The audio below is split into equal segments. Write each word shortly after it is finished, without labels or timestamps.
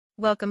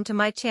welcome to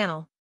my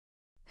channel.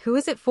 Who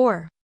is it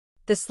for?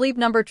 The Sleep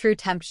Number True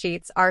Temp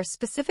sheets are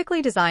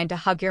specifically designed to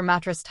hug your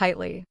mattress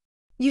tightly.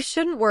 You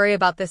shouldn't worry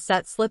about this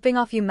set slipping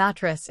off your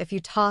mattress if you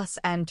toss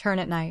and turn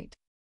at night.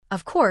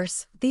 Of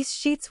course, these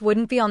sheets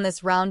wouldn't be on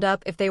this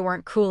roundup if they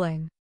weren't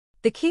cooling.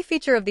 The key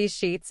feature of these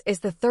sheets is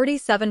the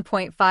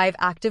 37.5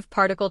 active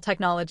particle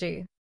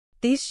technology.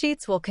 These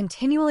sheets will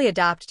continually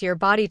adapt to your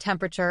body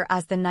temperature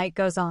as the night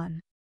goes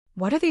on.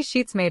 What are these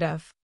sheets made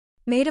of?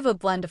 Made of a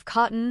blend of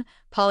cotton,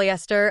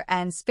 polyester,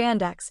 and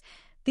spandex,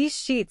 these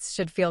sheets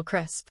should feel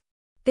crisp.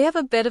 They have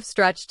a bit of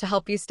stretch to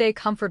help you stay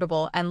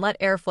comfortable and let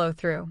air flow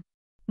through.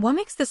 What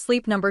makes the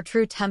Sleep Number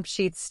True Temp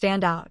sheets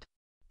stand out?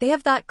 They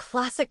have that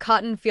classic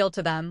cotton feel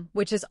to them,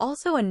 which is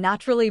also a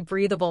naturally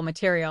breathable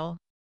material.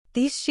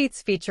 These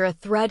sheets feature a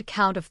thread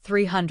count of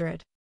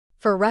 300.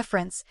 For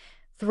reference,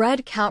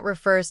 thread count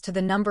refers to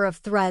the number of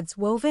threads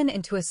woven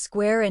into a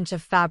square inch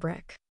of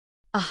fabric.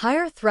 A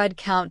higher thread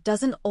count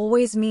doesn't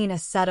always mean a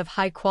set of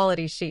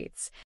high-quality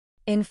sheets.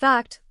 In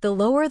fact, the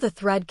lower the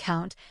thread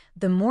count,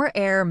 the more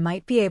air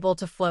might be able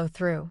to flow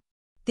through.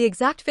 The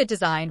exact fit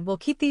design will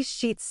keep these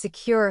sheets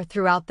secure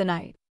throughout the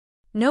night.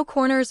 No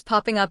corners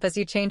popping up as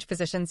you change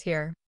positions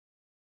here.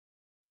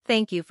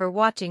 Thank you for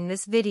watching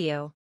this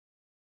video.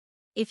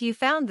 If you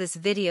found this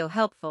video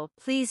helpful,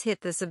 please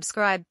hit the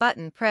subscribe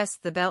button, press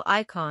the bell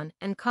icon,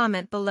 and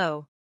comment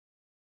below.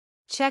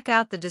 Check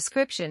out the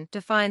description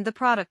to find the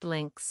product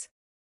links.